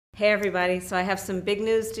Hey everybody, so I have some big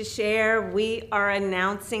news to share. We are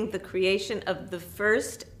announcing the creation of the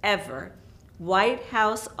first ever White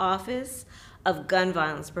House Office of Gun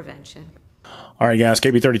Violence Prevention. All right, guys,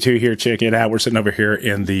 KB32 here. Check it out. We're sitting over here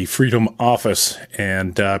in the Freedom Office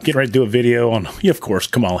and getting ready to do a video on, of course,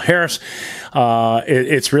 Kamala Harris.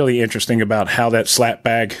 It's really interesting about how that slap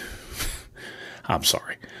bag, I'm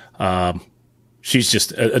sorry, she's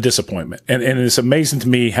just a disappointment. And it's amazing to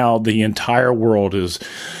me how the entire world is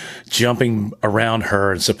jumping around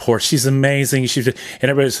her and support. She's amazing. And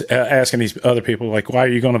everybody's asking these other people, like, why are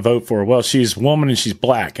you going to vote for her? Well, she's a woman and she's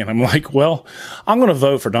black. And I'm like, well, I'm going to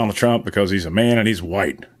vote for Donald Trump because he's a man and he's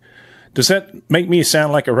white. Does that make me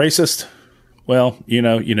sound like a racist? Well, you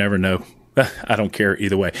never know. I don't care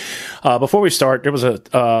either way. Before we start, there was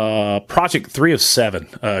a Project 3 of 7.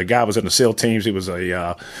 A guy was in the SEAL teams. He was a,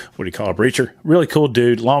 a breacher? Really cool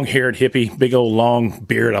dude, long-haired hippie, big old long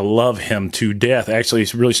beard. I love him to death. Actually,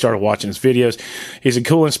 he's really started watching his videos. He's a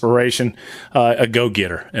cool inspiration, a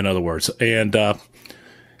go-getter, in other words. And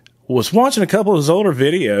was watching a couple of his older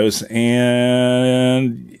videos,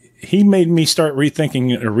 and he made me start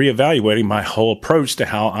rethinking or reevaluating my whole approach to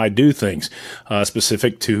how I do things,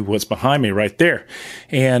 specific to what's behind me right there.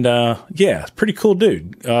 And, yeah, pretty cool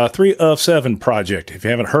dude. 3 of 7 project. If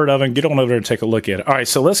you haven't heard of him, get on over there and take a look at it. All right,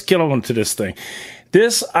 so let's get on to this thing.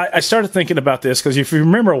 I started thinking about this because if you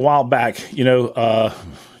remember a while back, Biden,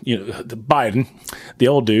 the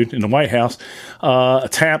old dude in the White House,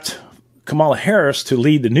 tapped Kamala Harris to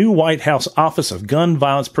lead the new White House Office of Gun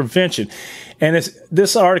Violence Prevention. And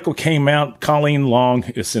this article came out, Colleen Long,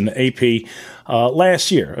 it's in the AP,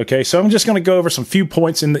 last year. Okay, so I'm just going to go over some few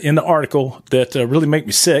points in the article that really make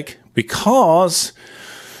me sick because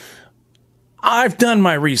I've done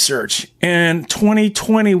my research. In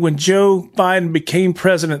 2020, when Joe Biden became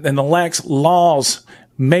president and the lax laws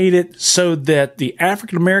made it so that the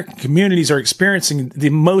African-American communities are experiencing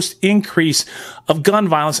the most increase of gun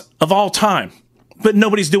violence of all time. But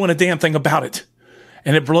nobody's doing a damn thing about it.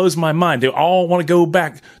 And it blows my mind. They all want to go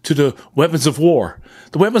back to the weapons of war.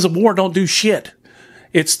 The weapons of war don't do shit.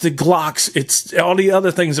 It's the Glocks. It's all the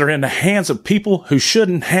other things that are in the hands of people who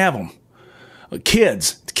shouldn't have them.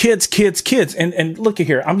 Kids. And look at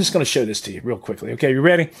here. I'm just going to show this to you real quickly. Okay, you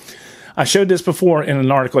ready? I showed this before in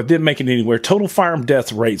an article. I didn't make it anywhere. Total firearm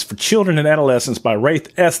death rates for children and adolescents by race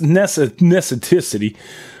ethnicity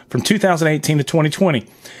from 2018 to 2020.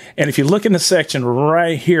 And if you look in the section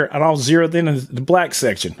right here, and I'll zero in the black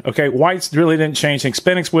section. Okay, whites really didn't change.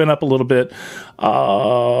 Hispanics went up a little bit.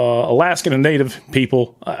 Alaskan and Native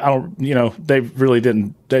people, they really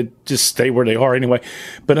didn't. They just stay where they are anyway.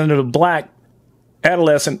 But under the black,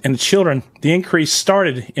 adolescent, and children, the increase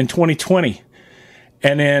started in 2020.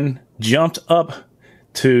 And then jumped up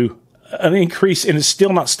to an increase, and it's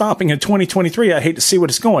still not stopping in 2023. I hate to see what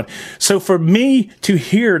it's going. So for me to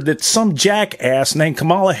hear that some jackass named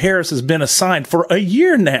Kamala Harris has been assigned for a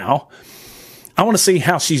year now, I want to see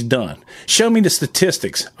how she's done. Show me the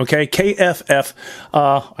statistics, okay? KFF,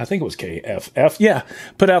 I think it was KFF, yeah,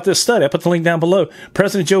 put out this study. I put the link down below.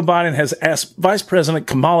 President Joe Biden has asked Vice President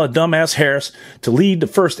Kamala dumbass Harris to lead the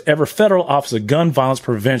first ever federal Office of Gun Violence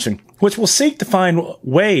Prevention, which will seek to find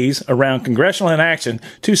ways around congressional inaction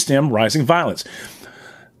to stem rising violence.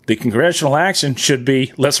 The congressional action should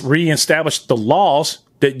be, let's reestablish the laws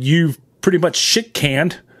that you've pretty much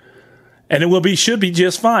shit-canned, and it should be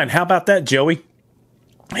just fine. How about that, Joey?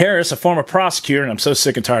 Harris, a former prosecutor, and I'm so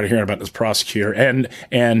sick and tired of hearing about this prosecutor,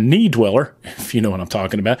 and knee dweller, if you know what I'm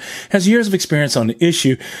talking about, has years of experience on the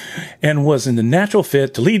issue and was in the natural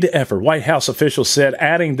fit to lead the effort, White House officials said,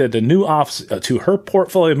 adding that the new office to her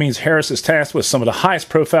portfolio means Harris is tasked with some of the highest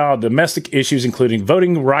profile domestic issues, including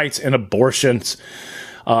voting rights and abortions,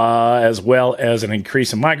 as well as an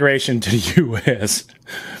increase in migration to the U.S.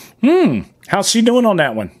 How's she doing on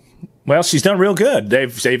that one? Well, she's done real good.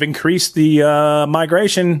 They've increased the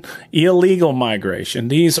migration, illegal migration.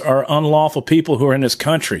 These are unlawful people who are in this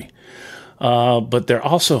country. But they're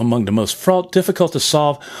also among the most fraught, difficult to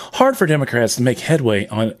solve, hard for Democrats to make headway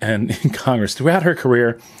on in Congress. Throughout her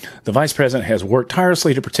career, the vice president has worked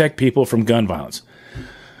tirelessly to protect people from gun violence.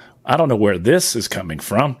 I don't know where this is coming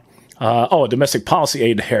from. A domestic policy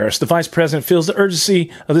aide to Harris. The vice president feels the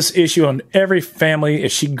urgency of this issue on every family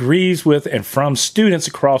as she grieves with and from students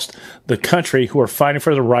across the country who are fighting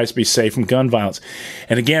for their rights to be safe from gun violence.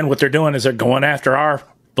 And again, what they're doing is they're going after our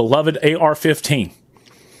beloved AR-15.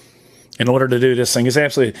 In order to do this thing is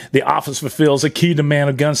absolutely, the office fulfills a key demand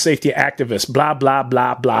of gun safety activists, blah, blah,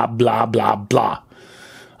 blah, blah, blah, blah, blah.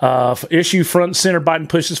 Issue front and center, Biden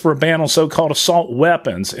pushes for a ban on so-called assault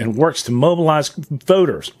weapons and works to mobilize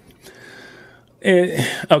voters.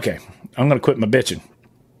 Okay, I'm going to quit my bitching.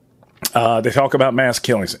 They talk about mass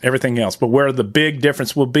killings, everything else. But where the big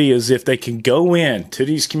difference will be is if they can go in to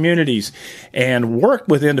these communities and work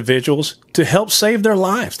with individuals to help save their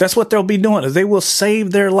lives. That's what they'll be doing, is they will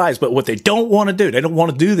save their lives. But what they don't want to do, they don't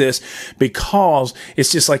want to do this because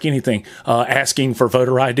it's just like anything. Asking for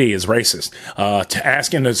voter ID is racist. To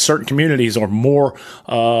asking that certain communities are more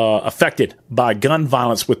affected by gun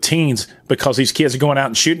violence with teens because these kids are going out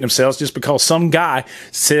and shooting themselves just because some guy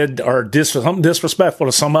said or something disrespectful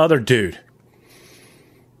to some other dude.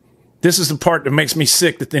 This is the part that makes me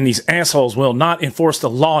sick, that then these assholes will not enforce the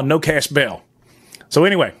law, no cash bail. So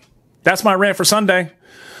anyway, that's my rant for Sunday.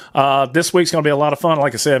 This week's going to be a lot of fun.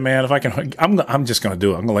 Like I said, man, if I can, I'm just going to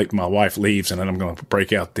do it. I'm going to wait till my wife leaves, and then I'm going to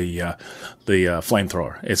break out the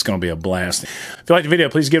flamethrower. It's going to be a blast. If you like the video,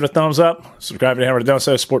 please give it a thumbs up. Subscribe to Hammer to Don't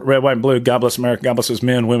Support the red, white, and blue. God bless America. God bless those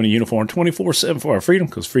men, women in uniform 24/7 for our freedom,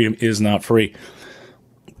 because freedom is not free.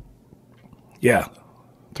 Yeah,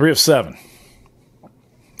 3 of 7.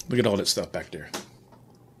 Look at all that stuff back there.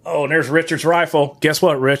 Oh, and there's Richard's rifle. Guess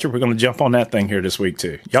what, Richard? We're going to jump on that thing here this week,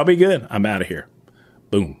 too. Y'all be good. I'm out of here.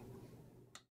 Boom.